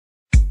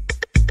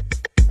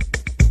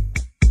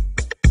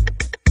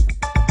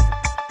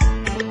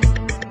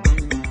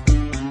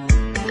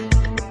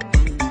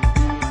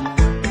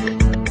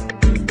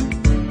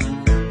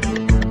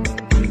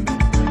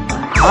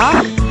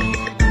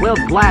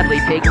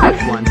definitely take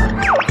this one.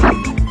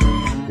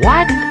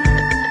 What?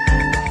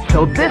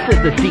 So this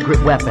is the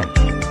secret weapon.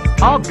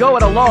 I'll go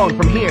it alone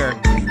from here.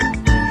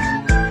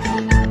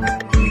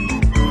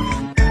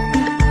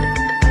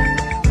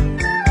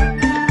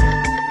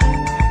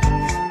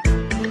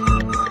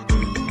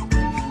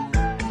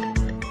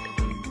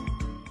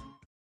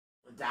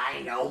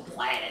 Dino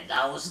Planet,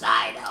 those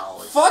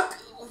dinos. Fuck.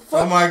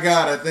 Oh my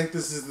god, I think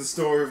this is the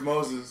story of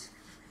Moses.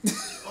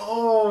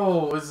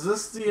 Oh, is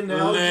this the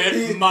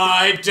analogy? Let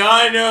my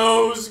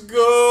dinos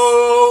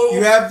go.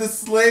 You have the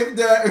slave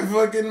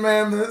fucking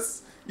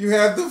mammoths. You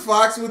have the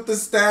fox with the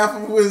staff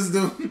of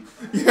wisdom.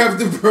 You have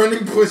the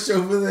burning bush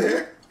over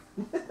there.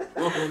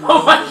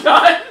 Oh my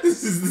god!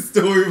 This is the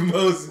story of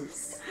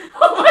Moses.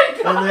 Oh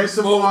my god! And there's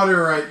some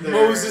water right there.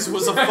 Moses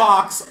was a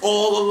fox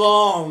all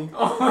along.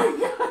 Oh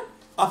my god!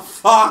 A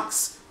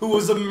fox who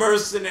was a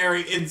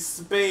mercenary in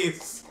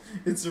space.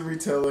 It's a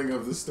retelling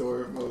of the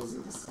story of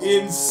Moses.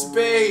 In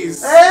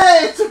space. Hey,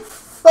 it's a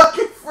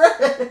fucking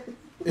Fred!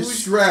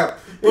 It's Shrek.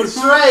 It's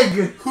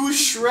Shrek! Who's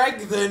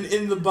Shrek then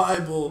in the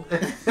Bible?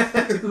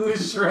 Who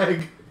is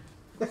Shrek?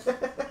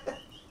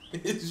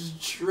 It's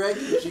Shrek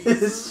Jesus.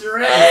 It's That's a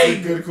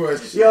Shrek! good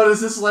question. Yo,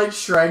 does this light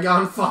Shrek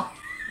on fire?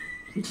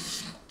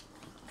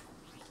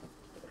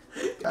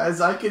 Guys,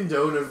 I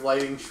condone of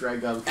lighting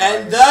Shrek on fire.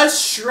 And thus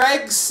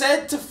Shrek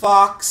said to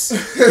Fox,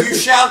 "You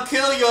shall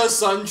kill your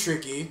son,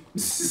 Tricky."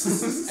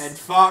 And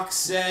Fox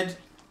said,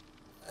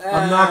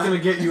 I'm not gonna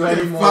get you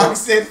anymore. Fox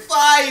said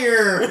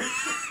fire!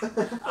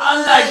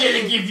 I'm not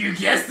gonna give you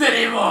gifts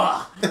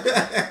anymore!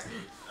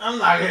 I'm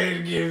not gonna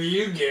give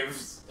you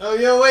gifts. Oh,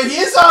 yo, wait, he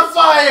is on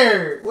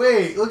fire!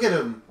 Wait, look at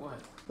him. What?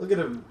 Look at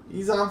him.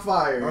 He's on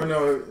fire. Oh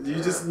no, you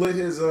just lit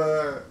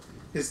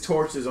his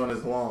torches on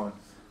his lawn.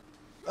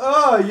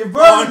 Oh, you On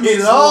burned me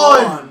his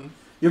lawn! lawn.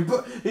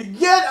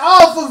 Get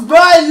off of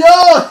my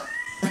lawn!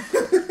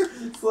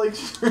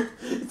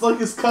 It's like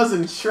his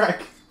cousin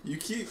Shrek. You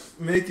keep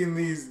making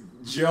these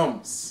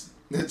jumps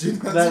that you're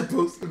not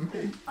supposed to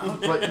make.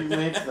 But you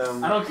make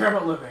them. I don't care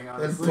about living, And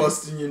honestly.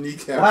 busting your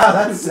kneecap. Wow,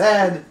 that's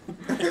sad.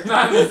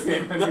 Not in this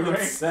game, anyway.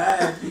 That's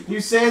sad. You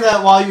say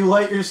that while you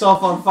light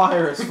yourself on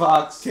fire as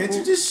Fox. Can't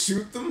you just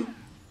shoot them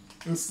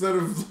instead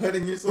of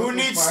lighting yourself Who on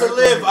needs fire? to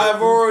live?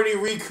 I've already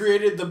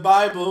recreated the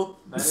Bible.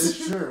 That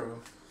is true.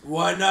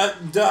 Why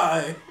not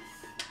die?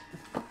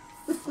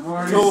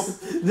 No.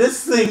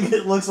 This thing,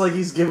 it looks like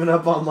he's giving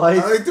up on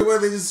life. I like the way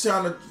they just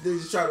try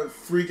to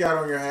freak out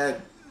on your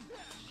head.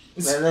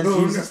 And then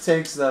Oh, Jesus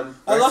takes them.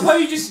 I love how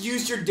you just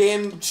used your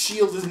damn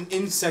shield as an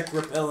insect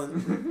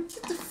repellent.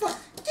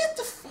 Get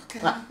the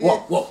fuck out. Whoa,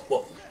 whoa,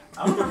 whoa.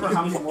 I don't remember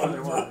how many more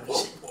there were.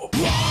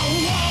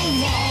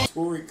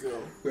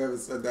 Toriko. We haven't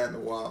said that in a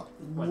while.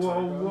 What, Whoa,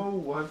 Toriko?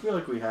 whoa, I feel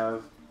like we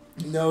have.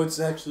 No, it's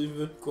actually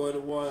been quite a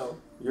while.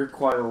 You're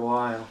quite a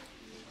while.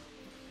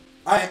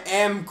 I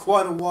am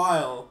quite a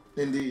while.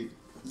 Indeed.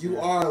 You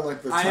are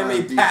like the I time am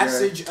a DJ.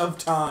 passage of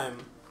time.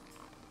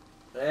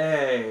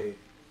 Hey. Yeah,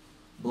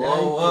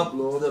 Blow you up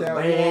blow the that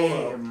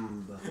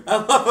bam. I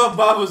love how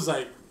Bob was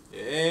like,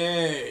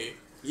 "Hey,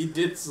 you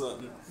did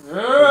something."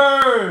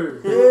 Hey!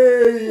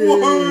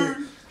 Hey!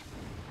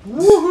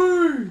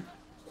 Woohoo!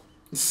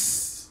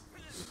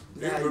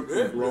 Now you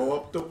can blow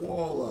up the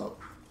wall up.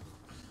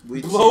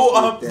 We Blow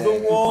did up that.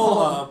 the wall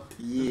up.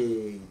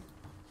 Yeah.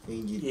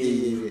 And you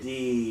did it.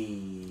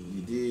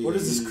 You did. What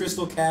is this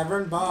crystal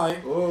cavern? Bye.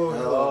 Oh,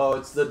 hello. Oh,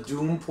 it's the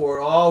Doom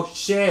portal. Oh,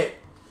 shit.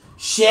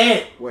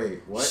 Shit.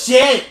 Wait, what?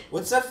 Shit.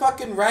 What's that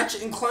fucking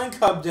Ratchet and Clank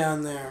hub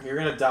down there? You're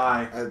gonna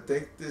die. I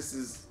think this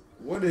is...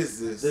 What is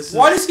this?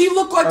 Why does he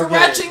look like a Okay.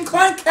 Ratchet and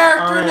Clank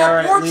character in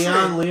that portrait?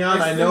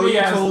 Leon, I know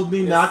you told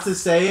me not to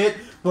say it,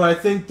 but I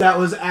think that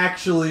was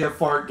actually a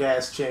fart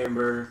gas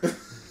chamber.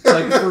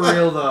 Like, for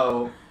real,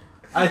 though.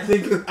 I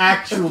think I think it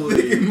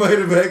actually. might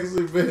have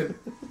actually been.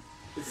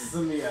 This is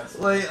a Mias.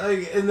 Like,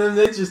 and then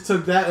they just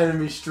took that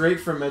enemy straight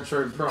from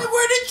Metroid Prime. Hey,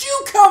 where did you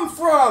come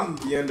from?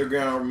 The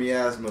underground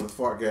miasma, the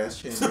fart gas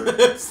chamber.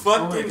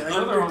 Fucking Oh, I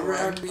go the wrong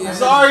underground way. behind.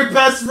 Sorry,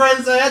 best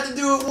friends, I had to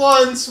do it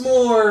once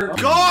more.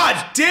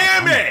 God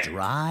damn it!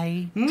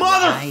 Dry.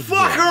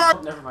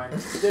 Motherfucker! Never mind.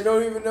 They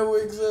don't even know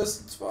we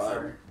exist. It's fine.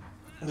 Sorry.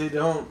 They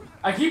don't.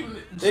 I keep.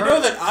 They know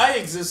that I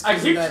exist I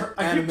because keep. of that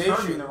I keep turning the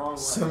animation. wrong way.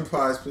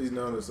 Senpais, please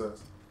notice us.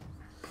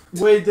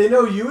 Wait, they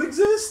know you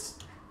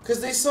exist? Because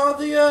they saw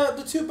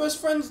the two best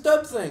friends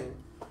dub thing.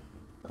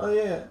 Oh,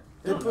 yeah.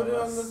 They don't put know it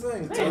us. on the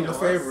thing. It's They on the know us.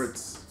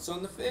 favorites. It's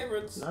on the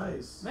favorites.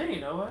 Nice. They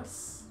know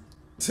us.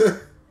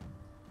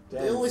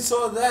 They only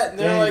saw that and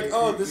they're like,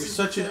 "Oh, this you're is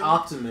such the an thing.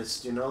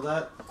 optimist, you know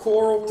that?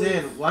 Coral Reef."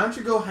 Dan, why don't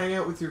you go hang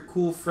out with your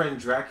cool friend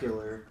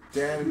Dracula?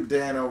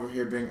 Dan over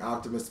here being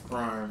Optimus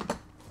Prime.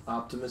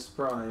 Optimus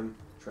Prime,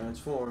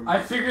 transform.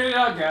 I figured it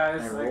out,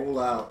 guys. And Like, roll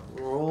out.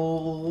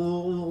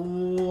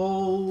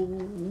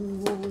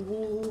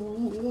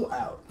 Roll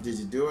out. Did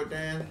you do it,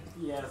 Dan?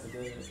 yes, I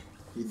did it.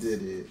 He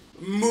did it.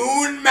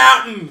 Moon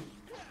Mountain.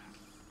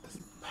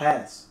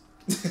 Pass.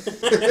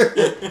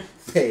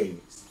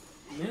 Pays.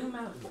 New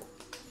mountain.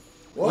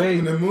 What? Wait.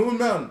 In the Moon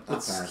Mountain? I'll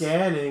It's pass.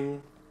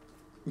 scanning.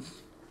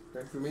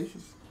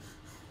 Information.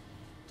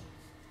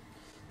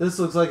 This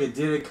looks like a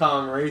Diddy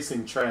Kong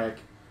racing track.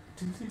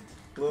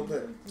 A little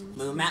bit.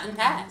 Blue Mountain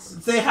Pass.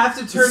 They have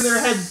to turn their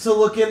heads to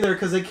look in there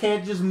because they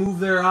can't just move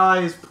their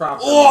eyes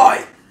properly.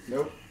 Oi!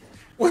 Nope.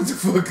 What the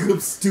fuck up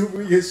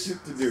stupidest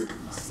shit to do?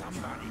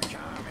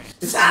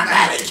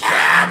 Somebody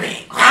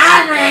coming!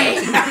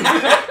 Hungry!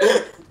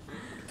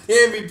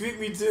 Damn, he beat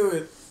me to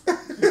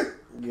it.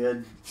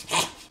 Good.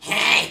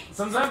 Hey!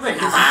 Sometimes I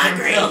I'm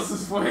hear someone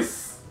else's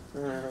voice.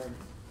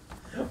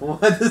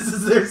 What? This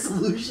is their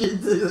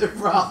solution to their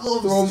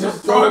problems?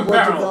 Throw a bunch of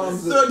barrels.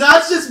 bombs. So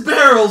not just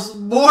barrels,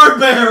 more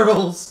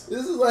barrels.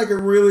 This is like a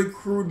really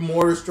crude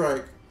mortar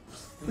strike.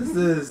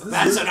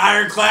 That's an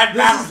ironclad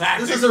battle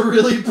tactic. This is a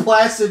really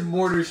placid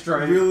mortar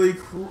strike. Really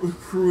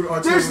crude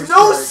artillery There's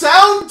no strike.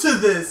 sound to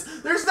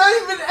this. There's not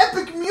even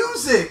epic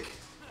music.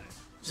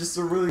 Just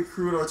a really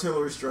crude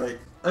artillery strike.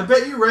 I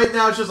bet you right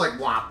now it's just like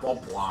wop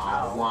wop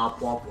wow wop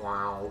wop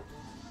wow.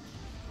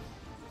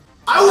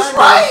 I was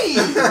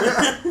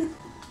right.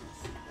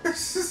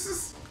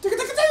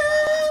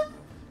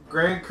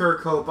 Grant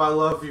Kirkhope, I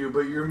love you,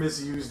 but you're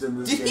misused in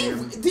this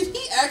game. Did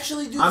he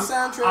actually do the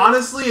soundtrack?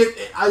 Honestly,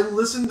 I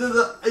listened to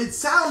the. It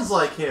sounds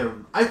like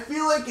him. I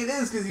feel like it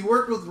is because he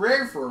worked with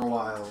Rare for a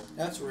while.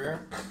 That's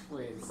rare.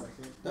 Wait a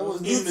second. That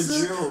wasn't even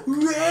a joke.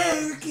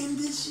 Rare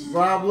condition.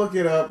 Rob, look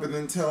it up and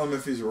then tell him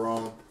if he's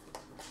wrong.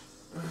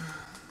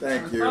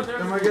 Thank you.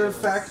 Am I gonna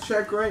fact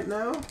check right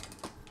now?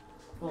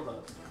 Hold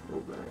up.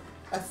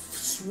 I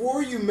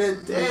swore you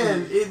meant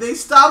Dan, they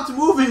stopped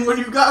moving when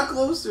you got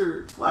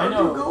closer. Why I would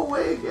know. you go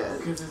away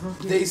again?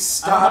 They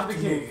stopped the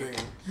game. moving.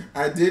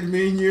 I did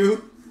mean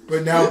you,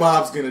 but now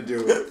Bob's gonna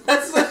do it.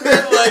 That's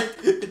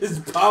like, is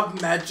Bob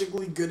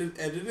magically good at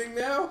editing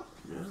now?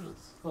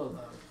 Hold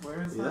up.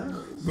 Where is Yeah.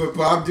 that? But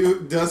Bob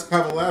does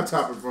have a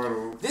laptop in front of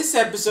him. This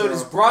episode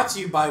is brought to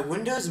you by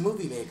Windows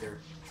Movie Maker.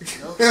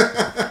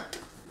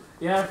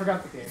 Yeah, I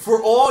forgot the game. For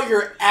all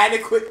your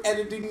adequate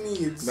editing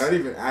needs. Not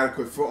even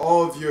adequate for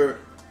all of your.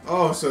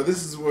 Oh, so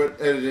this is what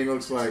editing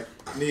looks like.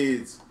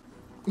 Needs.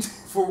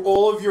 For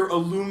all of your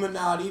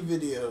Illuminati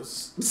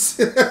videos.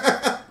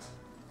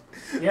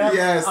 Yeah,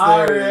 Yes,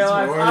 I there it is.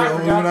 realized More I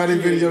forgot Illuminati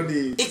the video key.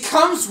 needs. It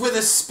comes with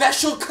a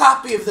special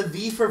copy of the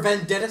V for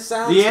Vendetta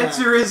soundtrack. The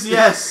answer is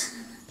yes.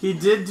 He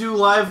did do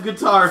live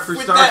guitar for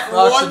with Star that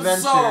Fox one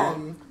Adventure.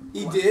 song.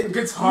 He did. He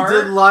Guitar?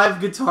 did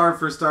live guitar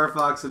for Star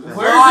Fox Adventure.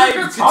 Where's Live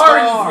the guitar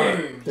guitar. in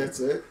this game? That's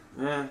it.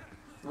 Yeah.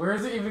 Where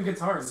is it even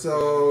guitar in this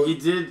So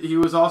He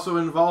was also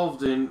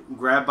involved in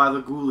Grab by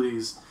the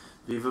Ghoulies,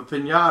 Viva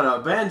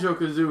Pinata,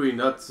 Banjo-Kazooie,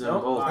 Nuts and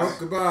Nope. Bolts. oh,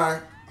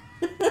 goodbye.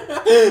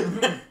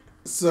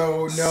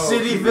 So no.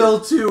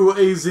 Cityville 2, a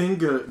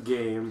Zynga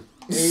game.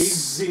 A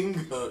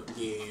Zynga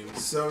game.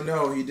 So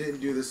no, he didn't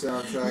do the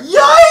soundtrack.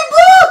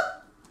 Yiba!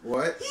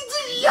 What? He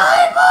did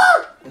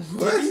Yiba!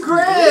 What?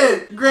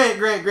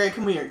 Grant,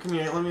 come here.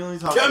 Let me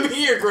talk to Come you.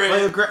 here,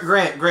 Grant.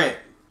 Wait, Grant.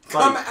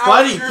 Come Buddy, out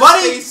buddy, of your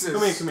buddy!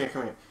 spaces. Come here.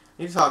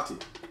 I need to talk to you.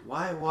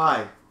 Why?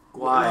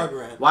 Why,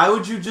 Grant? Why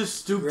would you just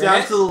stoop down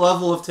Grant? to the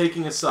level of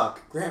taking a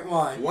suck? Grant,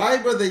 why?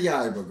 Why but the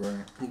Yiba,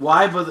 Grant?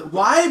 Why but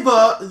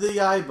the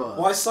Yiba?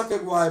 Why suck a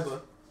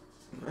guiba?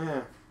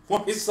 Yeah.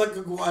 Why suck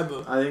a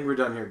guiba? I think we're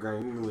done here,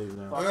 Grant. You can leave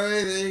now. Alright,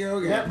 there you go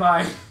game? again. Get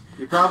by.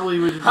 You probably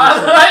would have How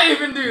just did I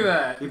even do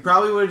that? You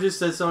probably would have just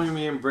said something to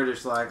me in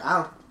British like,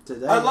 "Oh,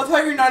 today." I love how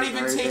you're not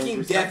even Very taking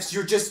dangerous deaths,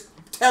 you're just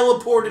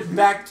teleported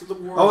back to the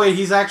world. Oh wait,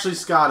 he's actually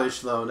Scottish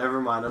though. Never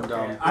mind, I'm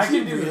dumb. Okay, I Is he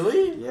can do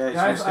really? Yeah, he's Guys,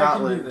 from I can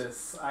Scotland. do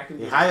this. I can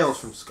do He this. hails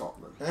from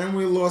Scotland. And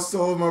we lost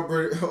all of my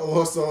British.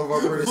 Lost all of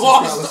our British.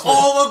 Lost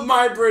all of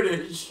my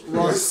British.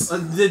 Lost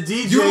the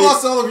DJ. You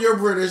lost all of your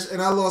British,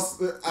 and I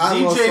lost. I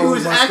lost DJ, all who of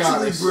is my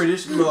actually Scottish.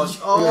 British,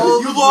 lost all.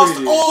 You the lost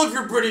British. all of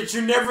your British.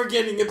 You're never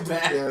getting it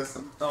back. Yes,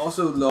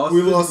 Also lost.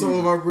 we the lost Duke. all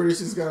of our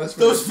British and Scottish.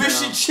 Those friends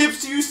fish now. and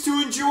chips you used to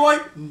enjoy?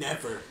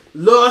 Never.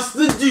 Lost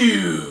the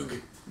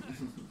Duke.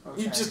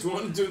 Okay. You just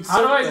wanted to insult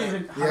How do I that.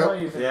 even? How do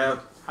I even? Yeah,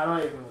 How do I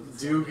even?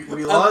 Duke.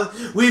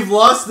 We've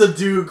lost the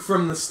Duke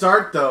from the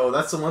start though.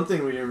 That's the one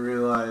thing we didn't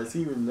realize.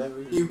 He would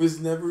never. He was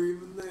never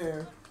even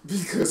there.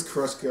 Because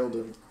Crush killed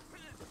him.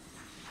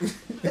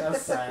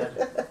 That's sad.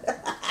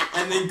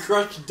 And then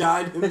Crush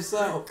died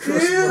himself.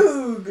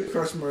 Duke.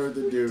 Crush murdered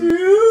the dude.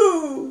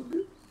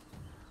 Duke.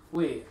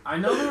 Wait, I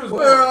know there was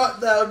Where one. art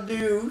thou,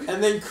 Duke?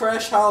 And then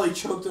Crash Holly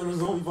choked on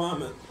his own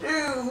vomit.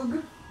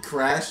 Duke.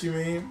 Crash, you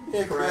mean?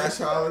 Yeah, Crash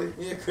Holly.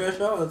 Yeah, Crash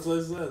Holly, that's what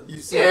I said. You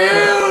said.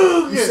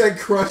 Duke. You said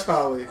Crush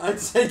Holly. I'd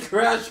say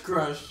Crash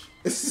Crush.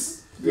 You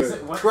said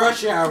Good. what?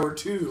 Crush Hour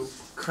 2.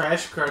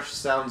 Crash Crush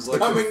sounds like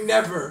Coming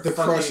never. The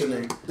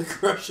crushing. The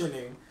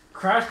crushing.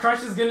 Crash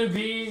Crush is gonna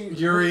be.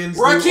 Urian's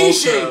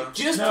Rikishi! Ultra.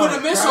 Just No, put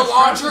a missile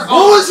Crash launcher Crush is- on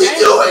What was the he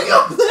tank. doing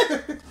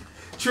up there?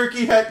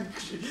 Tricky had. I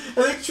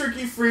think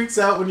Tricky freaks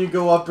out when you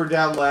go up or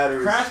down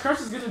ladders. Crash Crush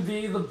is gonna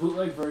be the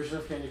bootleg version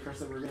of Candy Crush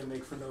that we're gonna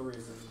make for no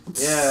reason.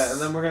 Yeah, and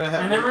then we're gonna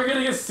have And then we're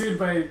gonna get sued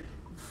by.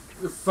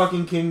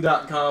 fucking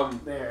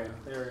King.com. There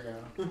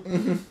we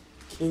go.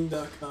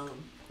 King.com.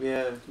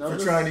 Yeah, No, For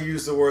this- trying to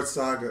use the word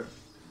saga.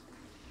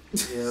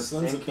 yeah, Sons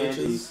and of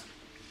Candy. bitches.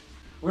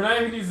 We're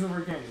not even using the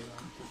word candy.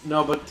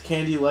 No, but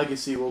Candy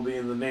Legacy will be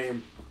in the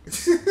name.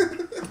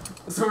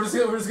 So we're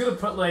just gonna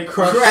put like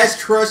Crush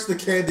the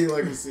Candy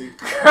Legacy.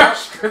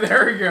 Crash.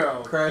 There we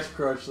go. Crash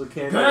Crush the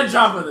Candy. Gonna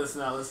jump with this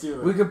now. Let's do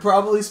it. We could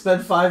probably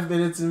spend 5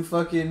 minutes in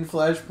fucking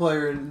Flash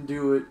Player and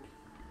do it.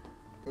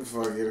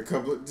 Fuck it,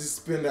 just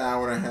spend an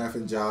hour and a half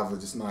in Java,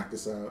 just knock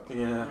this out.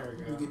 Yeah. There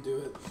we go. We could do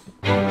it.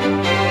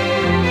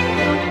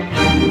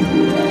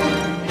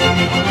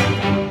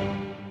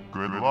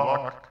 Good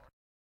luck.